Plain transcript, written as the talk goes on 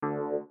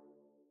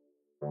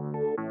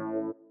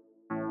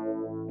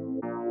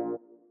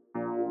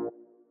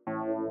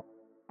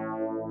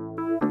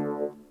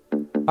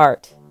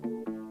Art.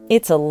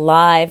 It's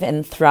alive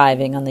and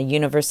thriving on the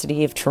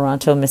University of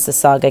Toronto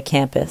Mississauga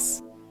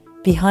campus.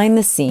 Behind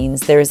the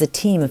scenes, there is a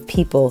team of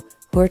people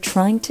who are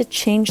trying to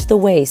change the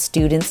way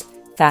students,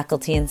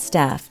 faculty, and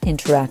staff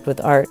interact with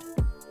art.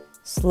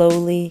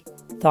 Slowly,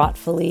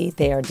 thoughtfully,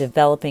 they are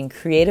developing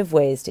creative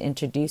ways to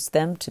introduce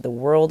them to the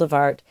world of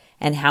art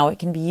and how it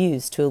can be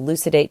used to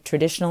elucidate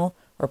traditional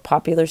or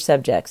popular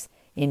subjects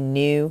in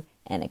new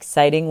and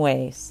exciting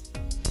ways.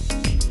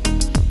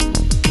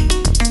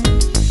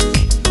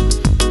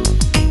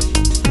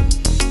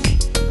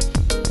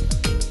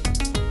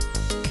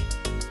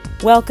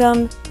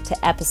 Welcome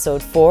to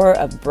episode 4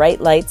 of Bright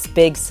Lights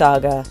Big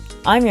Saga.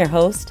 I'm your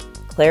host,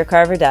 Claire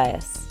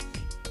Carver-Dias.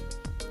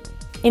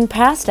 In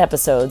past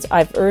episodes,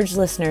 I've urged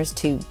listeners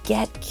to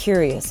get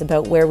curious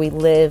about where we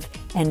live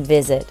and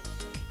visit.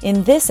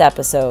 In this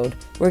episode,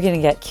 we're going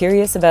to get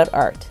curious about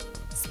art,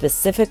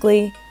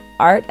 specifically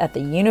art at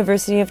the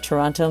University of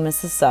Toronto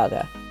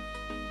Mississauga.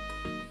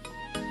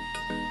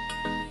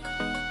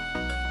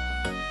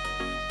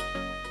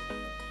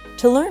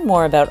 To learn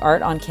more about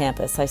art on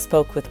campus, I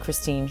spoke with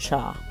Christine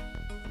Shaw.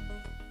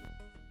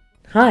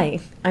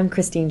 Hi, I'm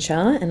Christine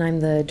Shaw, and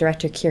I'm the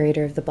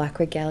Director-Curator of the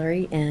Blackwood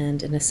Gallery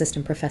and an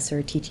Assistant Professor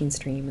of Teaching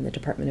Stream in the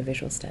Department of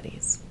Visual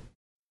Studies.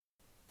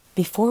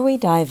 Before we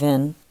dive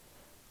in,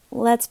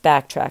 let's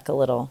backtrack a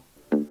little.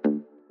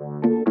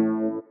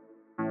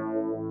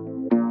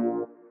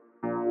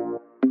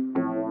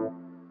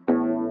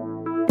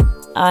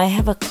 I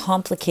have a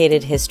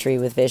complicated history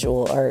with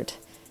visual art.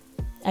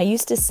 I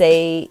used to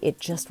say it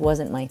just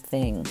wasn't my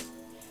thing.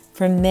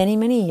 For many,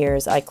 many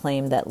years, I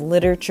claimed that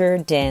literature,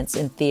 dance,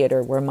 and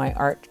theater were my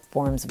art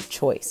forms of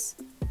choice.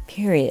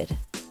 Period.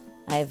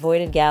 I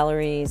avoided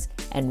galleries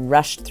and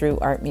rushed through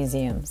art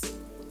museums.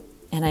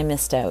 And I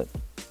missed out.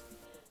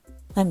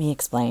 Let me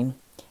explain.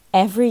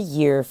 Every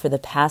year for the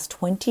past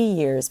 20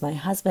 years, my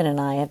husband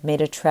and I have made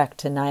a trek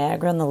to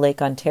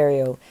Niagara-on-the-Lake,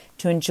 Ontario,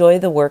 to enjoy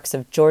the works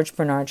of George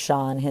Bernard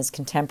Shaw and his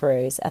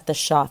contemporaries at the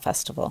Shaw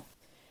Festival.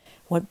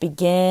 What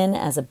began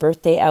as a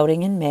birthday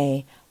outing in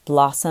May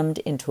blossomed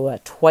into a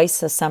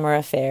twice-a-summer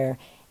affair,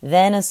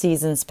 then a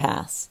season's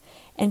pass.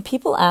 And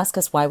people ask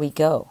us why we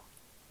go.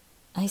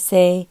 I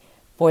say,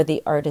 for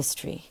the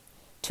artistry,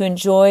 to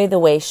enjoy the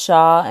way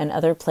Shaw and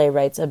other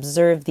playwrights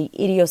observed the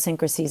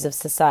idiosyncrasies of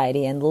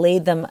society and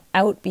laid them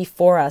out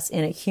before us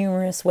in a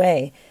humorous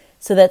way,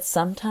 so that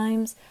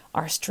sometimes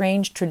our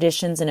strange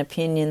traditions and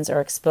opinions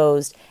are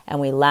exposed and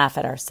we laugh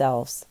at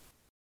ourselves.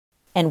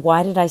 And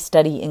why did I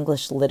study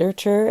English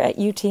literature at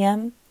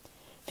UTM?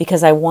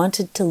 Because I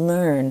wanted to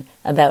learn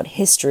about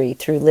history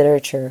through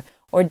literature,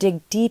 or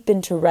dig deep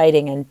into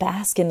writing and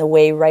bask in the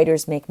way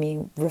writers make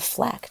me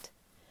reflect.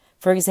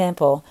 For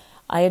example,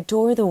 I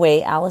adore the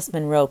way Alice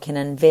Munro can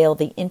unveil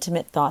the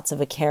intimate thoughts of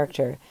a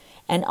character,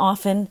 and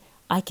often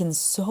I can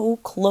so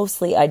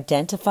closely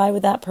identify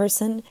with that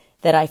person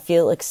that I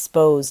feel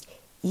exposed,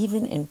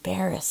 even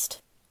embarrassed.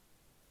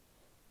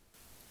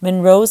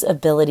 Munro's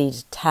ability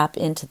to tap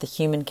into the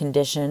human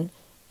condition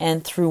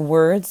and through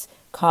words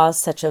cause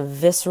such a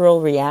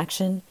visceral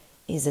reaction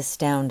is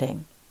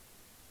astounding.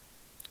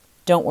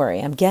 Don't worry,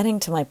 I'm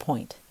getting to my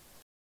point.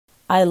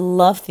 I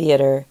love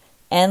theater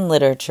and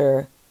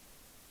literature,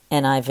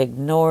 and I've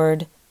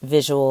ignored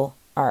visual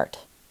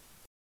art.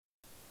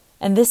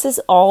 And this is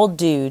all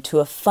due to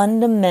a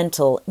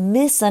fundamental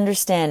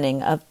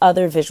misunderstanding of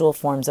other visual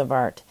forms of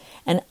art,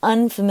 an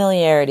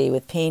unfamiliarity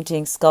with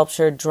painting,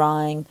 sculpture,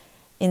 drawing,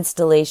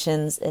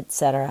 installations,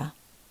 etc.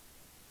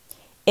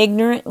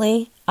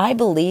 Ignorantly, I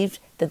believed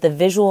that the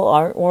visual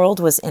art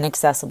world was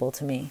inaccessible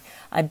to me.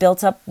 I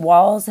built up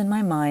walls in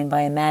my mind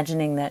by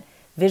imagining that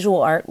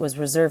visual art was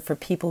reserved for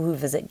people who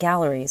visit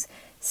galleries,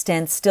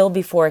 stand still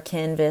before a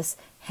canvas,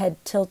 head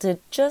tilted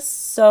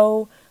just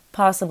so,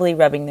 possibly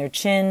rubbing their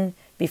chin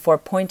before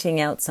pointing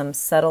out some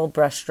subtle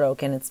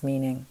brushstroke in its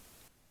meaning.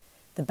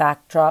 The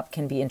backdrop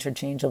can be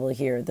interchangeable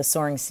here. The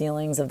soaring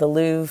ceilings of the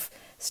Louvre,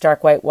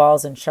 stark white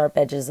walls and sharp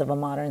edges of a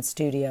modern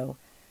studio.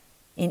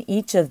 In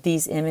each of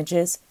these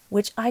images,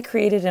 which I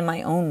created in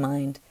my own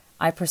mind,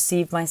 I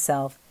perceived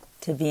myself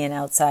to be an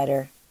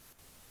outsider.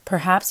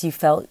 Perhaps you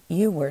felt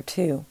you were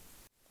too.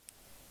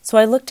 So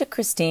I looked at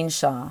Christine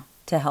Shaw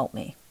to help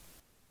me.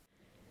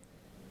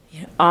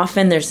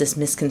 Often there's this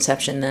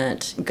misconception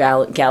that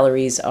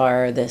galleries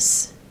are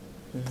this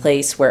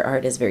place where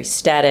art is very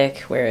static,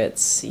 where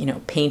it's,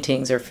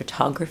 paintings or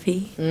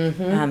photography.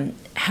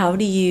 How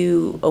do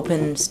you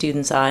open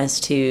students'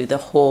 eyes to the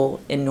whole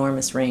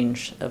enormous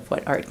range of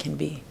what art can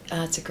be?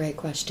 That's a great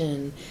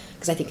question,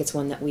 because I think it's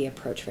one that we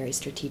approach very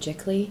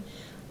strategically.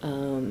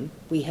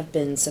 We have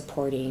been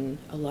supporting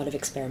a lot of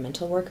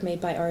experimental work made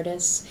by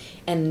artists,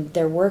 and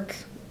their work,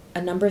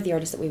 a number of the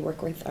artists that we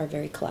work with are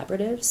very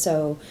collaborative,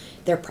 so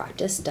their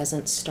practice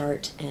doesn't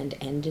start and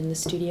end in the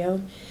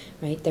studio,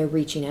 right? They're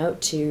reaching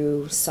out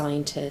to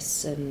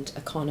scientists and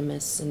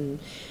economists and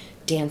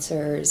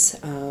dancers,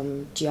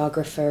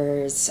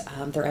 geographers.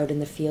 They're out in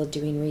the field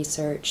doing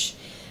research.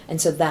 And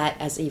so that,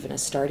 as even a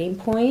starting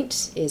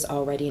point, is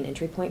already an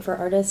entry point for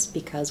artists,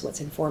 because what's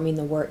informing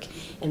the work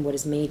and what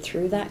is made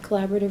through that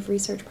collaborative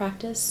research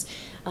practice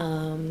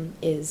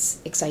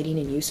is exciting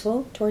and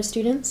useful to our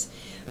students.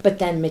 But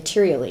then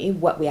materially,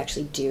 what we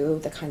actually do,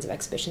 the kinds of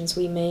exhibitions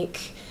we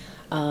make,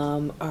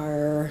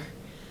 are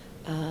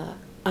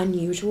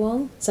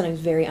unusual, sometimes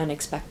very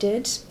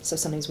unexpected. So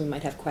sometimes we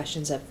might have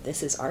questions of,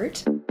 this is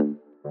art?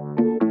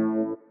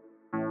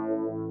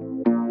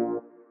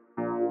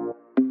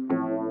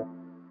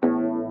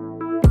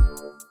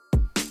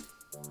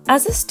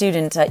 As a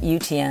student at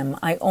UTM,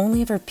 I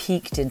only ever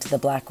peeked into the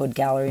Blackwood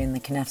Gallery in the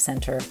Kneff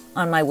Center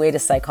on my way to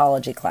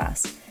psychology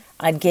class.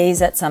 I'd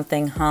gaze at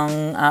something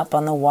hung up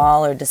on the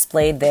wall or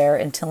displayed there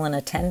until an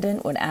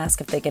attendant would ask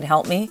if they could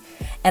help me,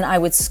 and I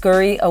would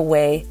scurry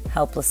away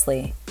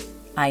helplessly.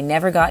 I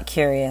never got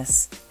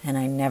curious, and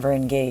I never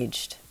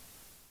engaged.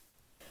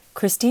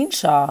 Christine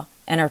Shaw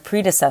and her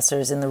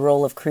predecessors in the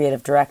role of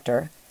creative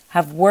director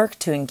have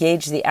worked to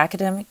engage the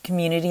academic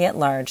community at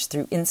large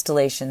through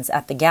installations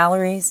at the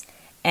galleries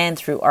and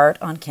through art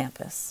on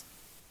campus.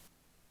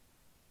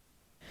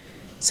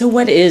 So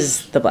what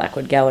is the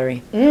Blackwood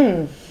Gallery?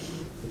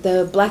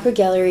 The Blackwood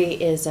Gallery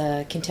is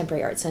a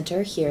contemporary art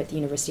center here at the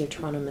University of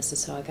Toronto,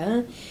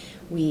 Mississauga.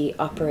 We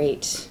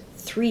operate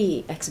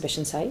 3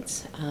 exhibition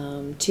sites,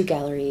 2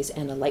 galleries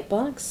and a light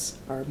box,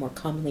 or more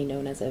commonly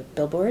known as a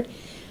billboard.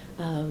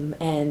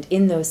 And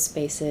in those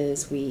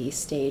spaces, we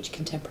stage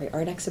contemporary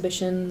art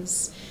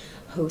exhibitions,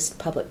 host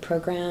public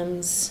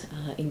programs,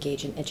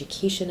 engage in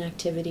education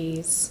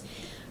activities.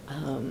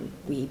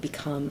 We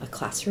become a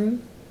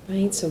classroom,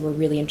 right? So we're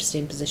really interested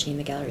in positioning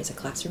the gallery as a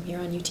classroom here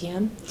on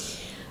UTM.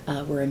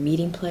 We're a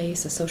meeting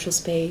place, a social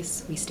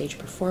space. We stage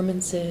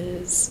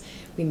performances.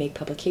 We make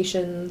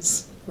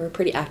publications. We're a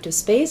pretty active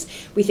space.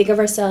 We think of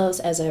ourselves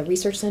as a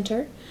research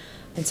center,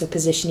 and so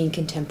positioning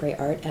contemporary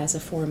art as a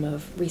form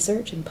of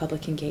research and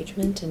public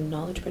engagement and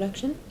knowledge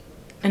production.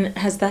 And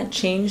has that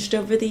changed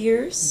over the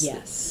years?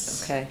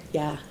 Yes. Okay.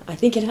 Yeah, I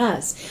think it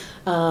has.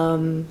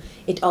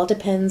 It all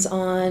depends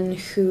on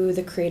who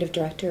the creative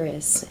director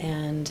is.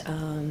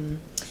 And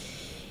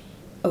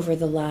over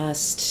the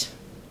last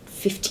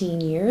 15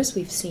 years,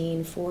 we've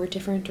seen 4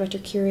 different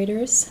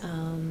director-curators.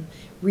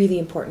 Really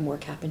important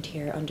work happened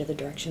here under the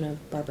direction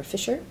of Barbara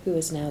Fisher, who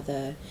is now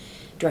the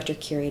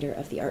director-curator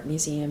of the Art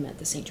Museum at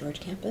the St. George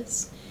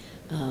campus.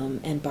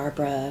 And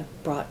Barbara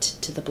brought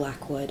to the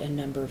Blackwood a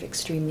number of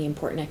extremely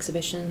important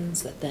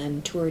exhibitions that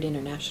then toured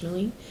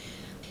internationally.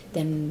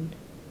 Then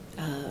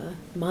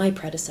my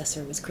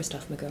predecessor was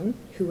Christophe Magone,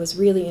 who was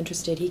really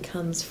interested. He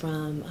comes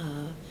from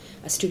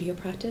a studio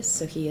practice,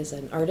 so he is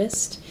an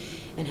artist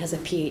and has a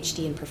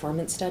PhD in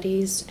performance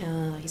studies.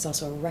 He's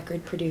also a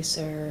record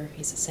producer.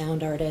 He's a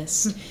sound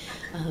artist.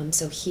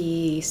 So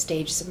he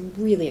staged some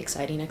really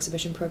exciting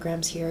exhibition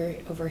programs here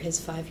over his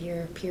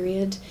 5-year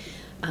period.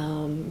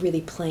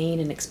 Really playing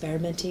and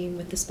experimenting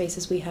with the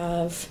spaces we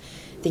have,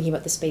 thinking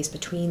about the space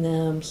between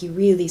them. He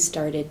really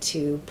started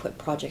to put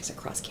projects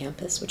across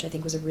campus, which I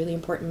think was a really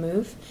important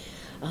move,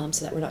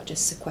 so that we're not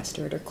just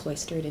sequestered or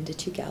cloistered into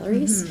 2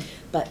 galleries,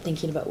 but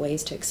thinking about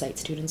ways to excite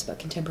students about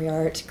contemporary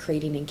art,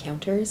 creating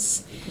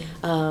encounters.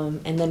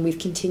 And then we've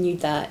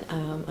continued that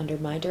under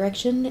my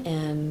direction,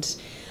 and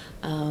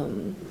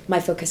my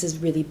focus has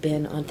really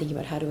been on thinking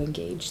about how to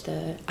engage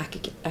the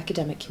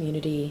academic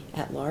community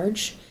at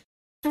large.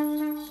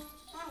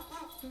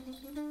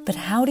 But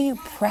how do you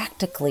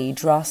practically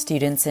draw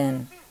students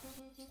in?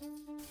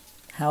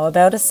 How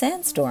about a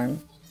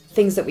sandstorm?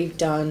 Things that we've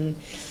done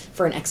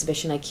for an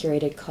exhibition I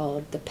curated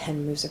called The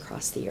Pen Moves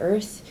Across the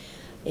Earth.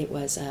 It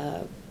was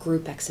a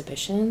group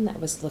exhibition that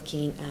was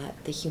looking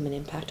at the human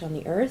impact on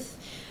the earth.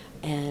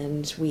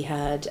 And we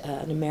had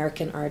an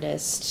American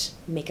artist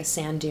make a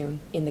sand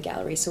dune in the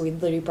gallery. So we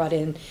literally brought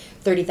in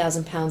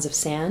 30,000 pounds of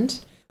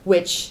sand,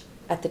 which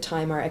at the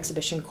time, our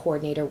exhibition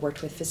coordinator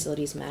worked with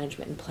facilities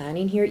management and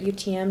planning here at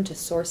UTM to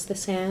source the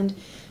sand.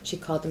 She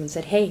called them and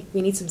said, hey,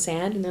 we need some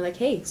sand. And they're like,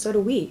 hey, so do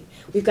we.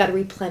 We've got to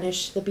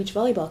replenish the beach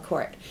volleyball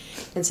court.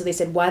 And so they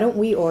said, why don't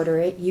we order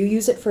it? You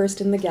use it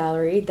first in the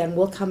gallery, then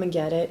we'll come and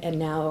get it. And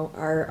now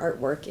our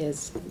artwork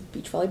is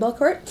beach volleyball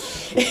court.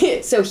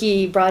 So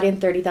he brought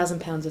in 30,000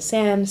 pounds of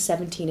sand,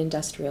 17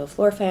 industrial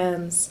floor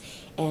fans,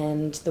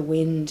 and the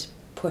wind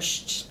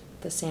pushed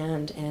the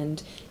sand,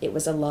 and it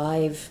was a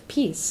live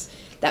piece.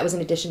 That was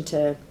in addition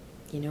to,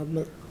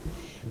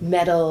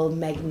 metal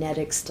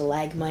magnetic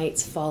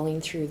stalagmites falling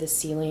through the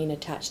ceiling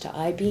attached to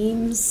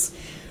I-beams,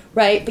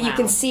 right? But You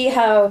can see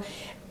how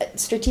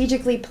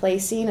strategically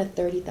placing a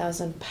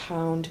 30,000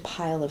 pound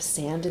pile of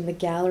sand in the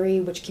gallery,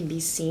 which can be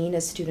seen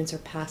as students are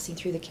passing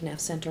through the Kneff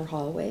Center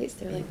hallways,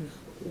 they're like,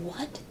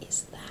 what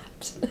is that?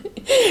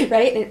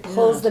 Right? And it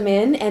pulls them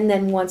in, and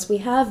then once we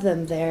have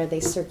them there, they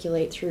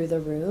circulate through the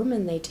room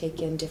and they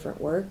take in different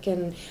work,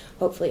 and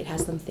hopefully it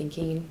has them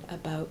thinking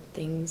about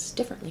things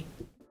differently.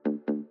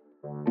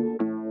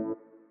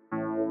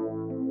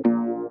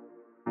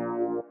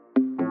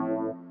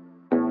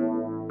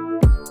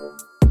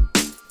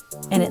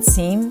 And it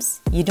seems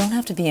you don't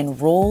have to be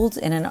enrolled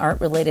in an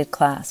art-related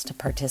class to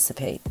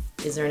participate.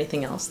 Is there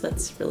anything else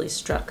that's really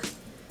struck a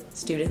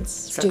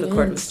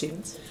chord with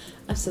students?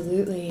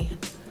 Absolutely.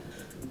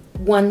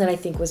 One that I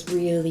think was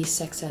really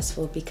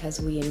successful because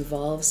we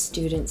involved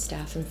students,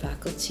 staff, and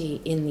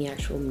faculty in the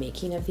actual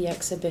making of the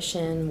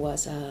exhibition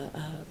was an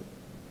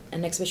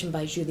exhibition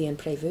by Julien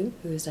Prévost,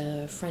 who's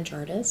a French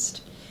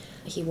artist.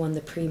 He won the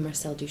Prix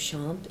Marcel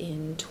Duchamp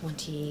in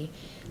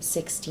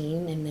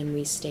 2016, and then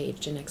we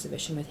staged an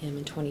exhibition with him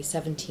in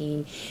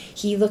 2017.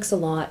 He looks a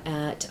lot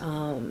at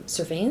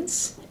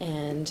surveillance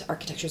and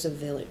architectures of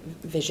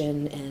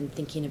vision and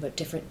thinking about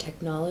different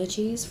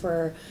technologies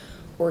for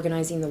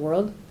organizing the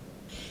world.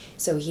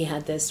 So he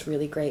had this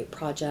really great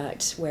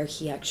project where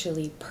he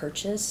actually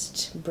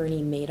purchased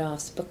Bernie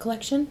Madoff's book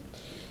collection.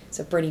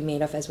 So Bernie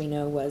Madoff, as we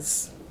know,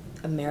 was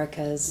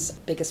America's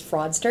biggest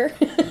fraudster.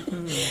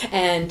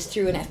 And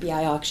through an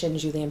FBI auction,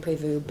 Julien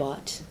Prévost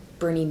bought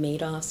Bernie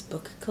Madoff's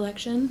book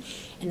collection,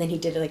 and then he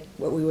did like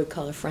what we would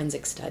call a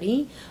forensic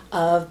study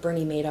of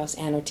Bernie Madoff's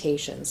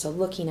annotations. So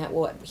looking at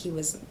what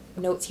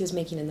notes he was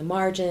making in the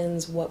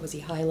margins, what was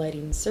he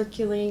highlighting and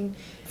circulating,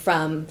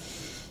 from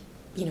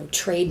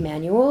trade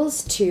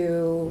manuals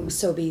to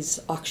Sobeys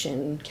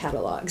auction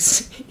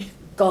catalogs,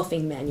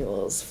 golfing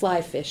manuals,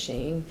 fly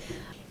fishing.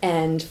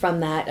 And from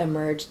that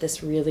emerged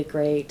this really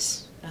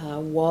great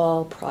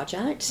wall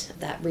project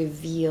that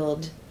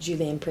revealed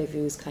Julien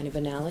Prévost's kind of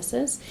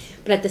analysis.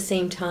 But at the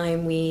same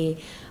time, we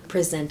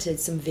presented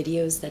some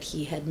videos that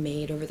he had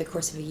made over the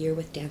course of a year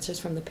with dancers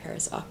from the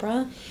Paris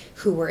Opera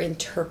who were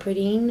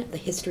interpreting the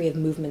history of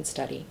movement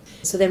study.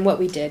 So then what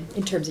we did,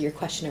 in terms of your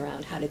question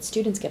around how did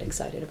students get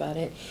excited about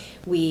it,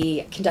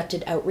 we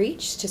conducted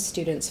outreach to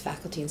students,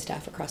 faculty, and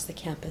staff across the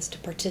campus to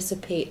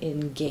participate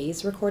in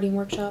gaze recording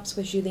workshops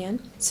with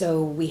Julien.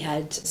 So we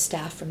had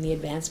staff from the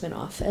advancement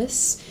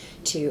office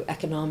to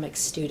economics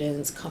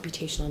students,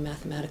 computational and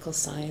mathematical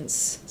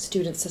science,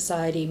 student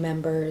society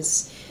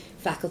members,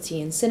 faculty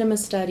in cinema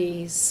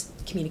studies,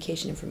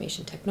 communication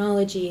information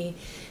technology.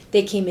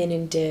 They came in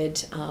and did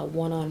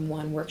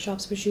one-on-one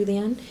workshops with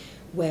Julien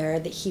where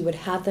he would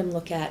have them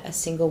look at a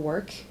single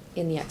work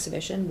in the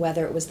exhibition,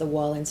 whether it was the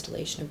wall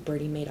installation of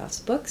Bernie Madoff's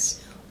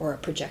books or a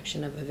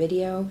projection of a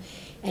video,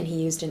 and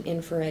he used an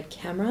infrared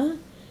camera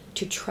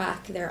to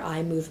track their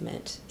eye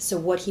movement. So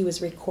what he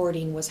was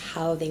recording was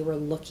how they were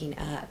looking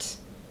at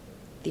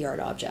the art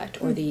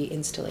object or the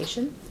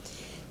installation.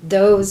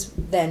 Those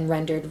then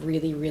rendered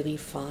really, really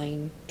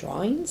fine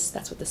drawings.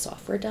 That's what the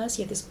software does.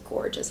 You have this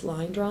gorgeous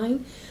line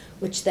drawing,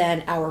 which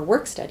then our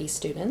work study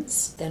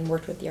students then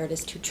worked with the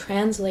artist to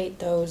translate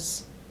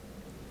those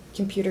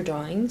computer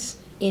drawings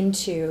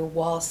into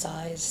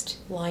wall-sized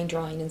line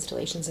drawing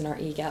installations in our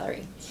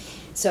e-gallery.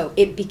 So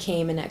it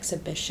became an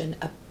exhibition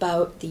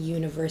about the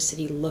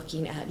university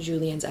looking at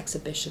Julien's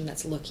exhibition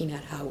that's looking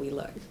at how we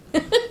look.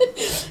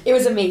 It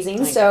was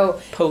amazing. Like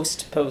so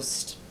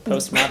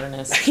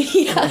postmodernist.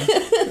 Yeah.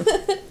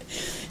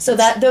 So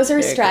those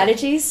are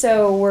strategies.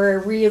 So we're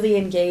really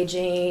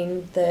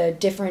engaging the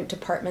different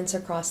departments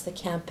across the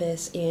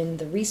campus in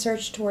the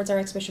research towards our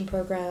exhibition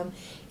program,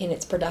 in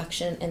its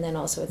production, and then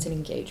also its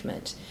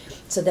engagement.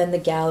 So then the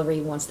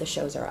gallery, once the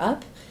shows are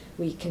up,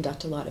 we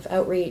conduct a lot of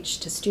outreach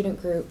to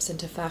student groups and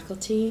to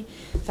faculty.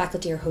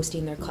 Faculty are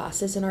hosting their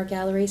classes in our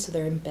gallery, so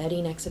they're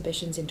embedding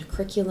exhibitions into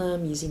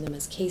curriculum, using them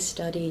as case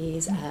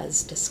studies,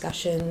 as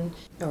discussion,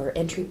 or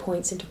entry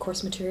points into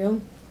course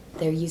material.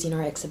 They're using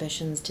our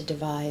exhibitions to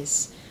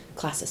devise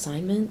class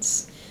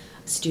assignments.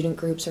 Student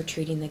groups are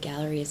treating the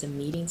gallery as a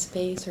meeting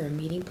space or a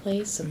meeting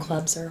place, so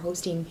clubs are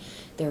hosting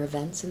their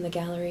events in the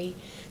gallery.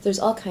 There's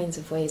all kinds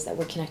of ways that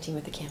we're connecting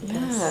with the campus.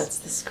 Yeah, it's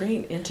this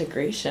great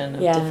integration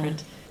of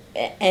different...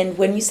 And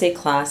when you say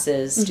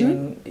classes,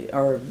 doing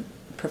or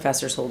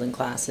professors holding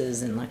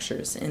classes and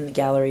lectures in the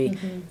gallery,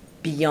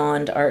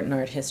 beyond art and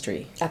art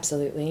history?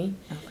 Absolutely.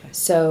 Okay.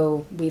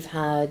 So we've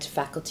had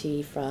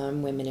faculty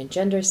from women and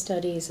gender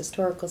studies,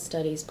 historical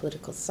studies,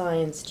 political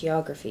science,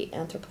 geography,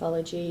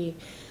 anthropology,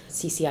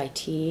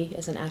 CCIT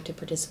as an active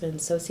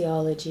participant,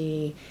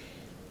 sociology,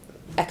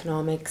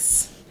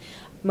 economics.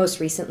 Most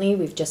recently,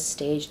 we've just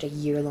staged a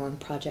year-long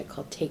project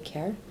called Take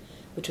Care,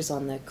 which was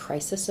on the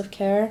crisis of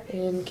care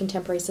in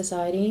contemporary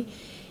society.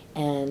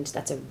 And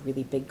that's a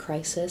really big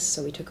crisis,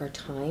 so we took our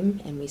time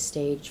and we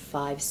staged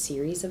 5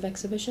 series of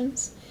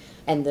exhibitions.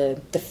 And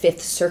the 5th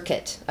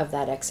circuit of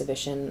that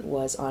exhibition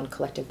was on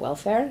collective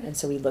welfare, and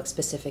so we looked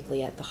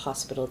specifically at the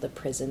hospital, the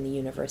prison, the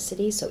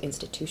university, so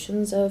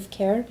institutions of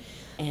care.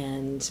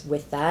 And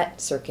with that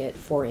circuit,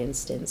 for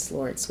instance,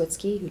 Lawrence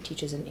Switsky, who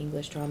teaches in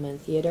English drama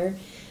and theater,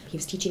 he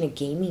was teaching a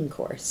gaming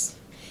course.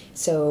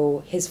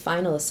 So his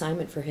final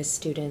assignment for his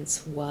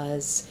students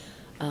was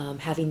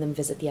having them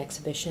visit the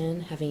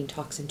exhibition, having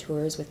talks and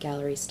tours with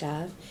gallery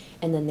staff,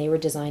 and then they were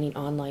designing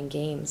online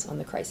games on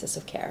the crisis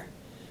of care,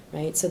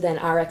 right? So then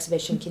our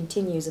exhibition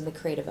continues in the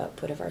creative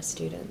output of our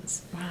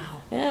students.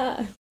 Wow.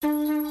 Yeah.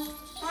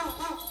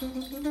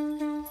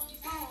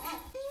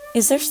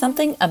 Is there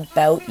something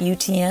about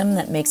UTM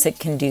that makes it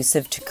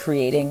conducive to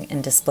creating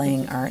and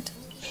displaying art?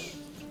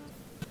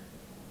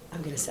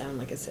 I'm going to sound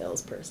like a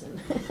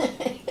salesperson.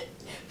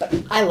 But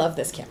I love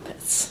this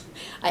campus.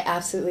 I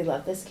absolutely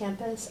love this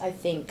campus. I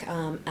think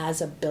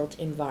as a built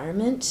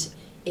environment,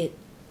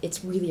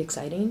 it's really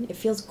exciting. It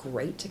feels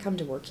great to come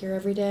to work here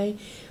every day.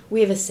 We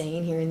have a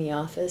saying here in the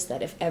office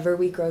that if ever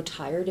we grow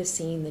tired of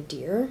seeing the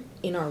deer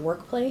in our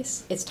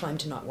workplace, it's time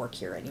to not work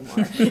here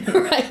anymore,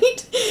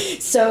 right?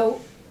 So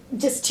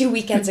just 2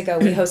 weekends ago,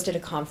 we hosted a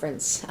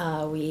conference.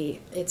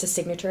 It's a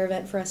signature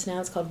event for us now.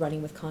 It's called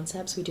Running with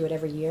Concepts. We do it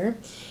every year.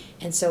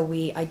 And so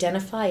we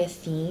identify a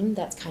theme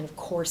that's kind of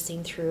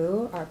coursing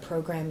through our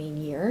programming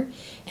year,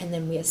 and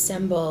then we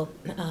assemble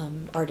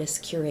artists,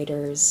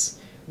 curators,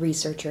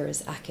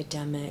 researchers,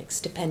 academics,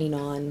 depending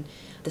on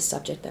the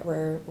subject that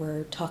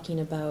we're talking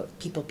about,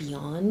 people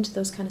beyond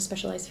those kind of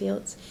specialized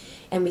fields.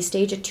 And we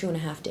stage a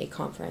 2.5-day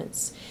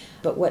conference.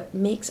 But what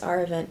makes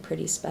our event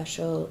pretty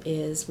special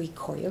is we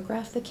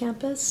choreograph the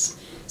campus.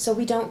 So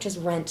we don't just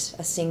rent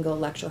a single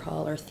lecture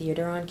hall or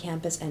theater on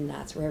campus and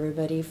that's where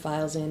everybody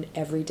files in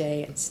every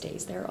day and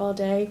stays there all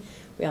day.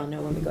 We all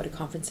know when we go to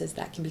conferences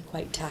that can be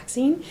quite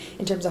taxing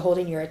in terms of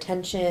holding your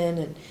attention,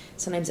 and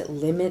sometimes it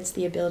limits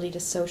the ability to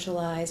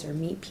socialize or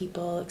meet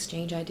people,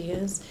 exchange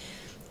ideas.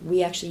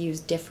 We actually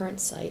use different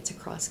sites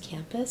across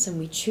campus and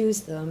we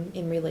choose them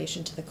in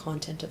relation to the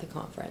content of the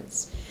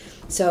conference.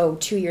 So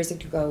 2 years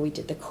ago we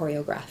did the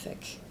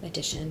choreographic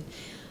edition.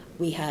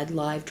 We had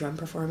live drum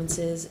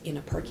performances in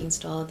a parking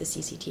stall at the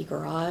CCT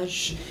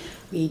garage.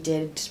 We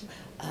did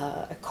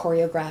a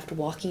choreographed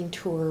walking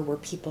tour where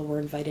people were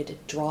invited to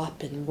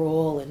drop and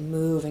roll and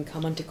move and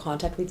come into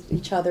contact with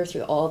each other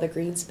through all the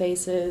green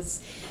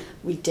spaces.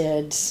 We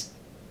did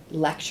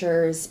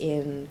lectures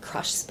in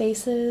crush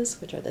spaces,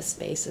 which are the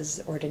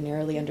spaces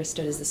ordinarily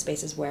understood as the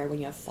spaces where when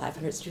you have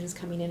 500 students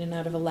coming in and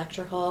out of a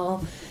lecture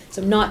hall.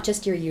 So not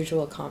just your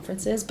usual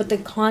conferences, but the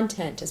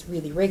content is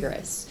really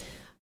rigorous.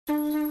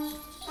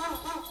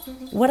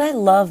 What I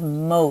love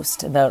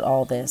most about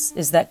all this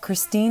is that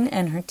Christine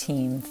and her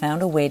team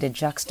found a way to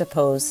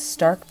juxtapose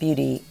stark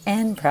beauty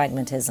and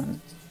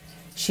pragmatism.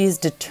 She is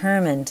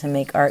determined to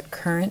make art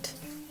current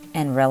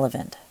and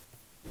relevant.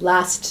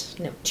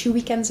 2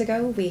 weekends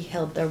ago, we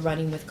held the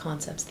Running with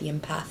Concepts, the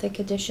Empathic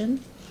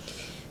Edition.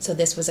 So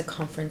this was a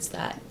conference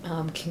that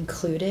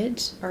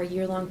concluded our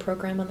year-long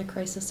program on the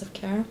crisis of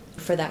care.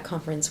 For that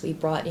conference, we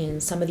brought in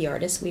some of the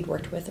artists we'd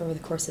worked with over the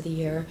course of the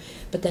year,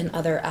 but then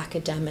other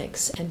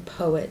academics and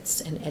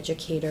poets and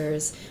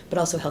educators, but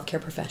also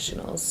healthcare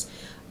professionals.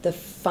 The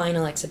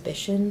final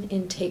exhibition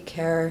in Take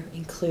Care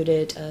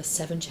included a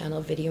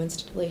 7-channel video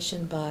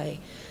installation by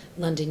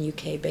London,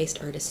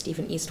 UK-based artist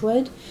Stephen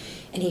Eastwood,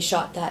 and he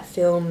shot that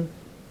film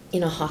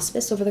in a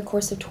hospice over the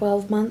course of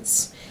 12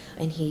 months.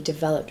 And he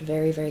developed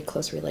very, very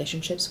close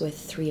relationships with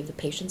 3 of the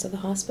patients of the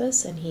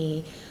hospice, and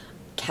he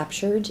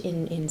captured,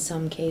 in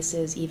some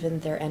cases,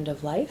 even their end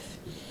of life.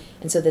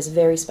 And so this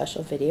very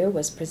special video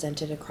was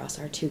presented across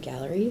our 2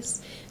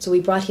 galleries. So we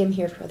brought him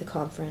here for the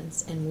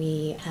conference, and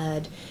we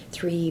had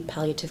 3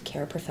 palliative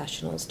care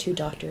professionals, 2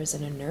 doctors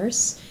and a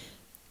nurse.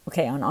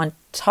 Okay, on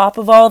top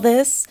of all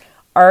this,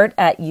 art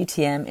at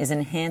UTM is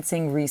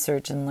enhancing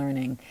research and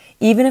learning.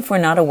 Even if we're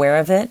not aware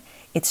of it,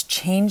 it's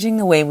changing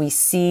the way we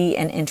see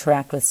and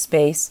interact with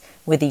space,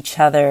 with each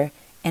other,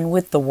 and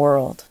with the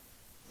world.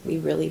 We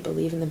really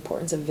believe in the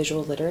importance of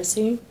visual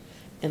literacy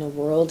in a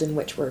world in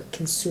which we're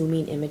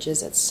consuming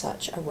images at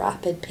such a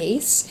rapid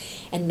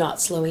pace and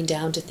not slowing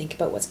down to think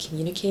about what's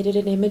communicated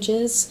in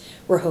images.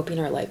 We're hoping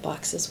our light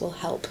boxes will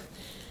help.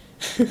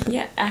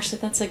 Yeah, actually,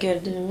 that's a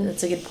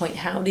good point.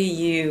 How do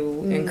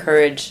you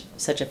encourage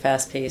such a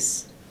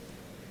fast-paced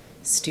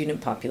student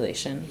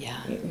population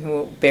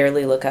who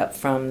barely look up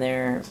from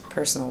their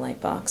personal light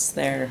box,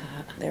 their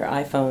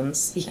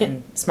iPhones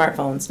and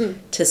smartphones,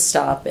 to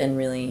stop and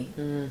really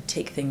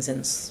take things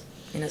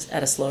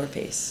at a slower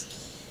pace?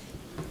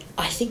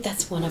 I think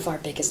that's one of our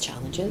biggest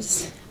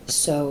challenges.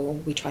 So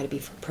we try to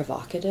be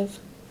provocative,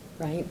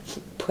 right?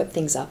 Put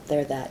things up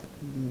there that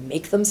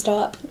make them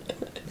stop.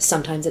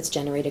 Sometimes it's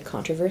generated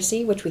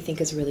controversy, which we think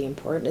is really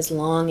important, as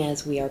long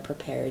as we are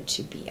prepared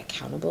to be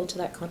accountable to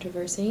that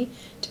controversy,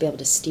 to be able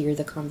to steer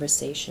the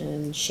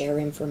conversation, share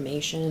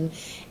information,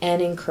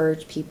 and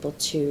encourage people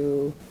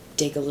to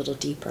dig a little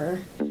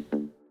deeper.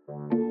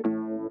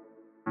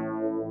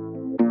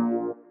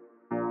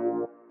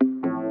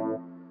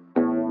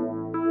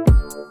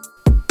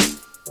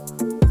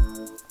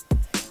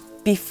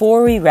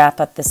 Before we wrap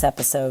up this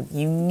episode,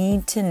 you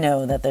need to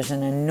know that there's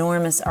an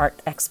enormous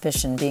art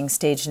exhibition being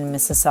staged in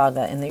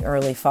Mississauga in the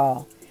early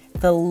fall,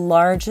 the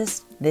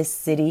largest this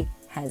city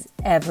has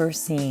ever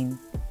seen.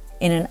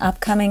 In an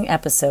upcoming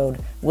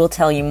episode, we'll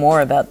tell you more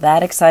about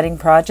that exciting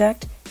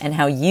project and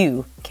how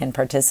you can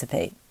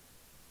participate.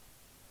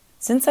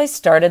 Since I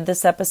started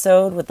this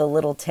episode with a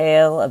little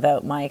tale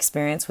about my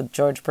experience with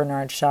George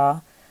Bernard Shaw,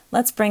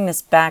 let's bring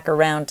this back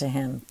around to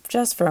him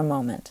just for a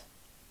moment.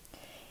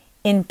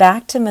 In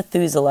Back to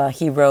Methuselah,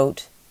 he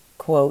wrote,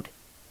 quote,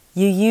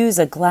 "You use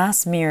a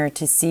glass mirror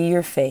to see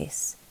your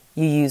face.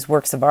 You use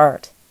works of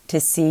art to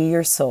see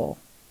your soul."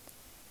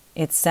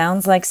 It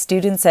sounds like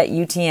students at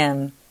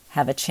UTM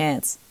have a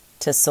chance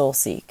to soul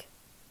seek.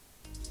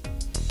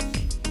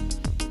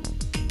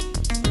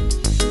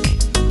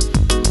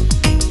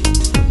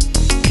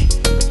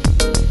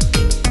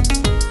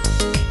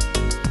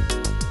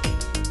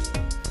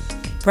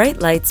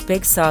 Bright Lights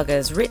Big Saga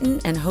is written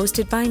and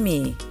hosted by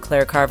me,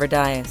 Claire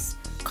Carver-Dias.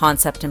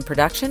 Concept and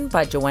production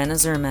by Joanna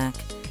Zermack.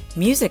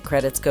 Music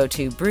credits go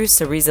to Bruce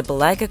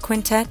Arrizabalaga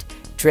Quintet,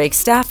 Drake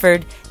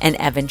Stafford, and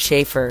Evan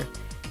Schaefer.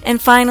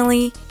 And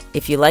finally,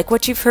 if you like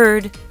what you've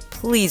heard,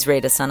 please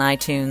rate us on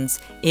iTunes.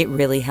 It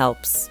really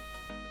helps.